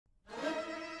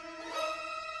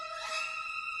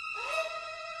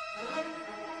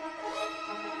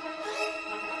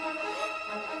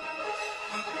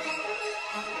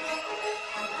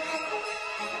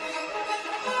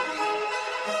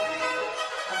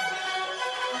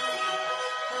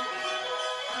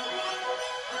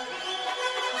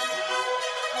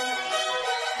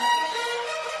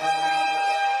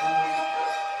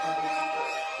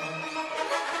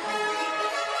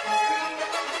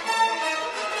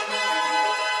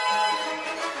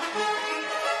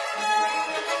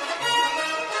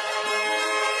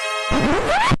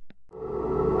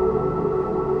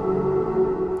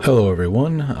Hello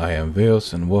everyone, I am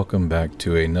Veos and welcome back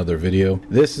to another video.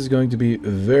 This is going to be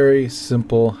very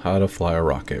simple how to fly a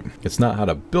rocket. It's not how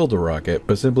to build a rocket,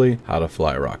 but simply how to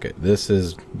fly a rocket. This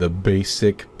is the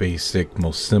basic,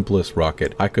 most simplest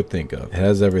rocket I could think of. It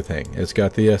has everything. It's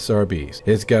got the SRBs,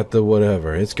 it's got the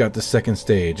whatever, it's got the second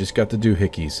stage, it's got the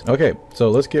doohickeys. Okay,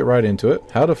 so let's get right into it.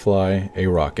 How to fly a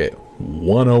rocket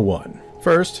 101.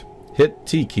 First, hit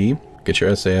T key. Get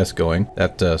your SAS going.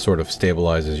 That sort of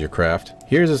stabilizes your craft.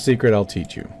 Here's a secret I'll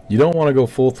teach you. You don't want to go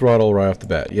full throttle right off the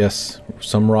bat. Yes,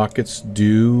 some rockets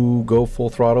do go full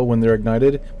throttle when they're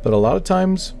ignited, but a lot of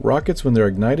times rockets when they're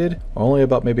ignited are only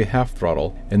about maybe half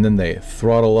throttle, and then they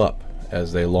throttle up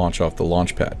as they launch off the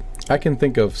launch pad. I can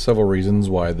think of several reasons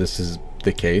why this is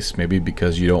the case. Maybe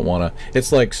because you don't want to,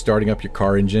 it's like starting up your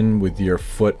car engine with your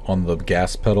foot on the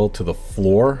gas pedal to the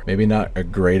floor. Maybe not a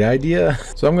great idea.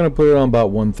 So I'm going to put it on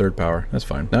about 1/3 power. That's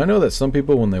fine. Now I know that some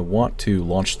people, when they want to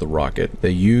launch the rocket,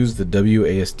 they use the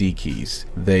WASD keys.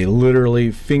 They literally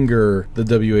finger the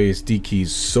WASD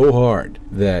keys so hard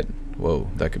that, whoa,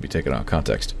 that could be taken out of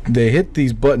context. They hit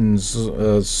these buttons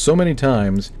so many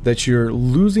times that you're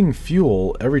losing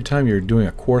fuel every time you're doing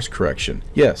a course correction.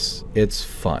 Yes, it's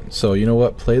fun. So you know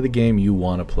what? Play the game you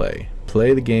want to play.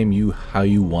 Play the game how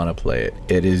you want to play it.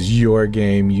 It is your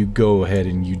game. You go ahead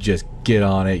and you just get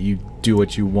on it. You do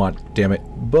what you want, damn it.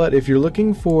 But if you're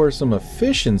looking for some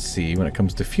efficiency when it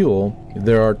comes to fuel,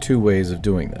 there are two ways of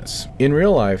doing this. In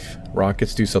real life,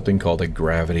 rockets do something called a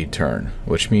gravity turn,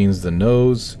 which means the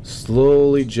nose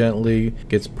slowly, gently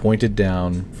gets pointed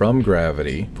down from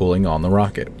gravity, pulling on the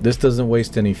rocket. This doesn't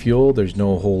waste any fuel. There's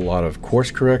no whole lot of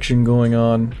course correction going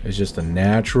on. It's just a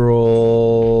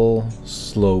natural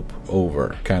slope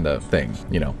over kind of thing.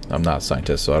 You know, I'm not a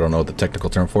scientist, so I don't know the technical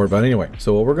term for it, but anyway.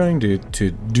 So what we're going to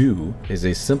do is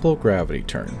a simple gravity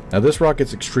turn. Now this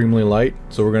rocket's extremely light,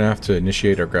 so we're going to have to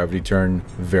initiate our gravity turn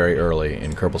very early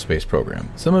in Kerbal Space Program.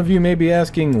 Some of you may be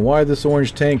asking why this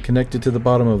orange tank connected to the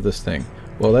bottom of this thing.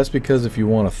 Well, that's because if you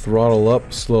want to throttle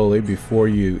up slowly before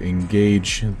you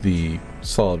engage the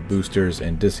solid boosters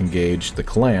and disengage the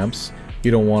clamps,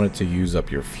 you don't want it to use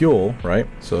up your fuel, right?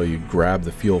 So you grab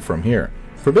the fuel from here.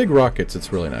 For big rockets,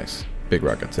 it's really nice. Big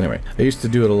rockets. Anyway, I used to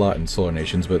do it a lot in Solar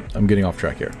Nations, but I'm getting off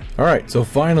track here. All right, so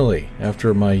finally,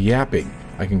 after my yapping,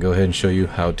 I can go ahead and show you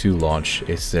how to launch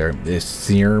a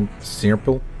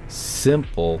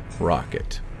simple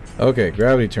rocket. Okay,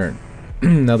 gravity turn.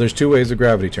 Now there's two ways of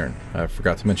gravity turn. I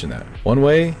forgot to mention that. One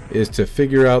way is to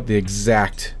figure out the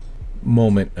exact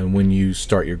moment and when you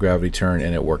start your gravity turn,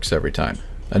 and it works every time.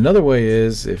 Another way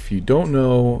is, if you don't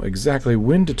know exactly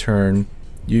when to turn,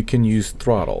 you can use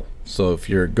throttle. So if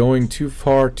you're going too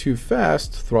far too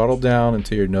fast, throttle down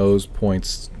until your nose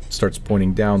starts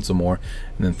pointing down some more,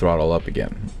 and then throttle up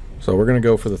again. So we're going to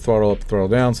go for the throttle up, throttle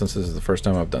down, since this is the first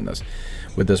time I've done this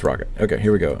with this rocket. Okay,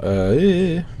 here we go.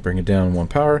 Bring it down 1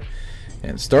 power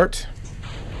and start.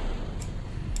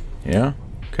 Yeah,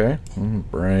 okay.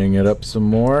 Bring it up some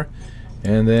more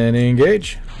and then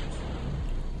engage.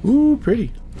 Ooh,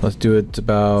 pretty. Let's do it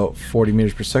about 40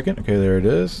 meters per second. Okay, there it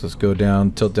is. Let's go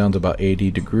down, tilt down to about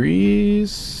 80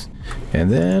 degrees,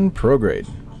 and then prograde.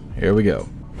 Here we go.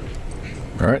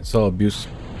 All right, solid boosters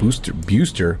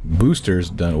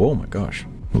done. Oh my gosh,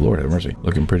 Lord have mercy.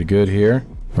 Looking pretty good here.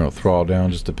 We're gonna throttle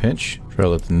down just a pinch. Try to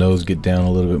let the nose get down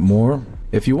a little bit more.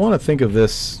 If you want to think of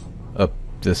this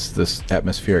this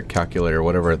atmospheric calculator,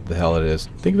 whatever the hell it is,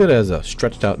 think of it as a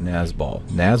stretched out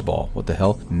NASBall. What the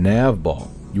hell? Nav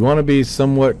ball. You want to be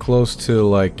somewhat close to,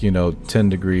 like, you know, 10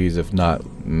 degrees, if not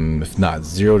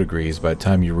 0 degrees by the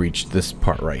time you reach this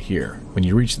part right here. When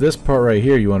you reach this part right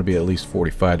here, you want to be at least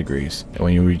 45 degrees. And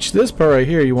when you reach this part right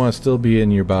here, you want to still be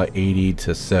in your about 80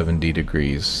 to 70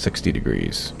 degrees, 60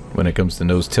 degrees when it comes to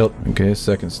nose tilt. Okay,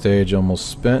 second stage almost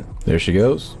spent. There she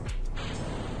goes.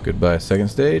 Goodbye, second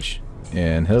stage.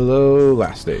 And hello,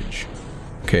 last stage.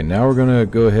 Okay, now we're going to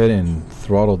go ahead and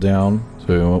throttle down.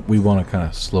 So we want to kind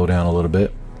of slow down a little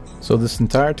bit. So this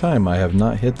entire time I have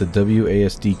not hit the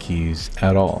WASD keys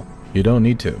at all. You don't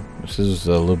need to. This is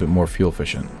a little bit more fuel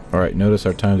efficient. Alright, notice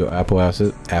our time to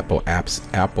apoapsis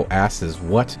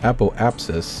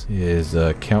is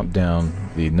countdown.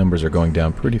 The numbers are going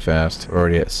down pretty fast. We're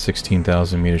already at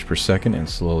 16,000 meters per second and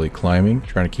slowly climbing.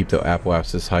 Trying to keep the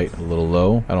apoapsis height a little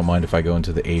low. I don't mind if I go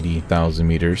into the 80,000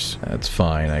 meters. That's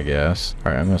fine, I guess.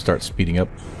 Alright, I'm going to start speeding up.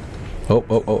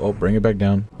 Oh, bring it back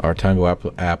down. Our time to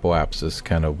apoapsis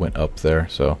kind of went up there,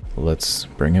 so let's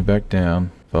bring it back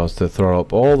down. If I was to throttle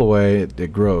up all the way,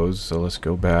 it grows, so let's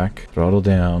go back. Throttle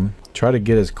down. Try to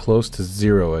get as close to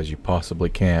 0 as you possibly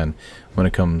can when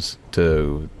it comes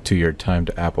to your time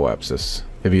to apoapsis.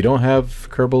 If you don't have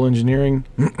Kerbal Engineering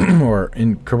or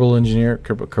in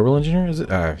KerbalEngineer, is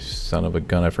it? Ah, son of a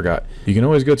gun, I forgot. You can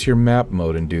always go to your map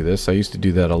mode and do this. I used to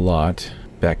do that a lot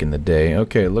back in the day.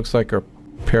 Okay, it looks like our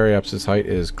periapsis height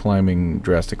is climbing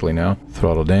drastically now.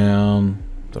 Throttle down,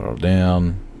 throttle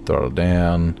down, throttle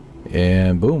down,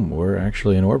 and boom, we're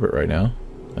actually in orbit right now.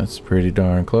 That's pretty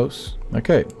darn close.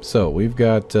 Okay, so we've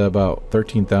got about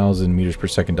 13,000 meters per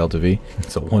second delta V.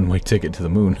 It's a one-way ticket to the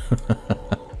moon.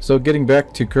 So getting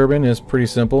back to Kerbin is pretty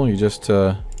simple. You just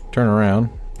turn around,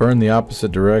 burn the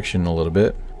opposite direction a little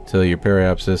bit till your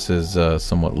periapsis is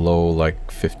somewhat low,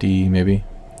 like 50 maybe.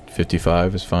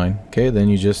 55 is fine. Okay, then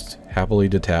you just happily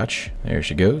detach. There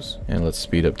she goes. And let's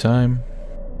speed up time.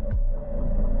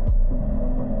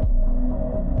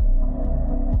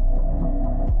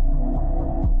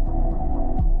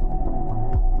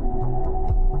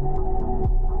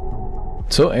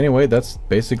 So anyway, that's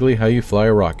basically how you fly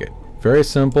a rocket. Very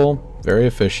simple, very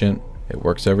efficient. It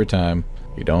works every time.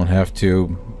 You don't have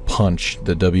to punch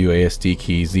the WASD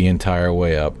keys the entire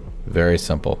way up. Very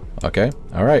simple. Okay.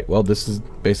 All right. Well, this is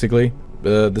basically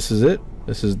this is it.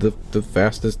 This is the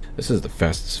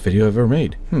fastest video I've ever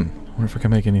made. I wonder if I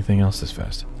can make anything else this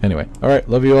fast. Anyway. All right.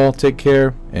 Love you all. Take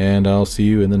care, and I'll see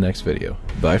you in the next video.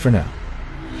 Bye for now.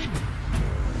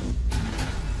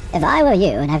 If I were you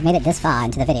and I've made it this far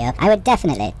into the video, I would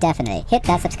definitely hit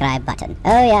that subscribe button.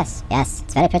 Oh yes,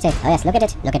 it's very pretty. Oh yes, look at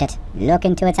it, look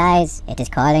into its eyes. It is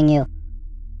calling you.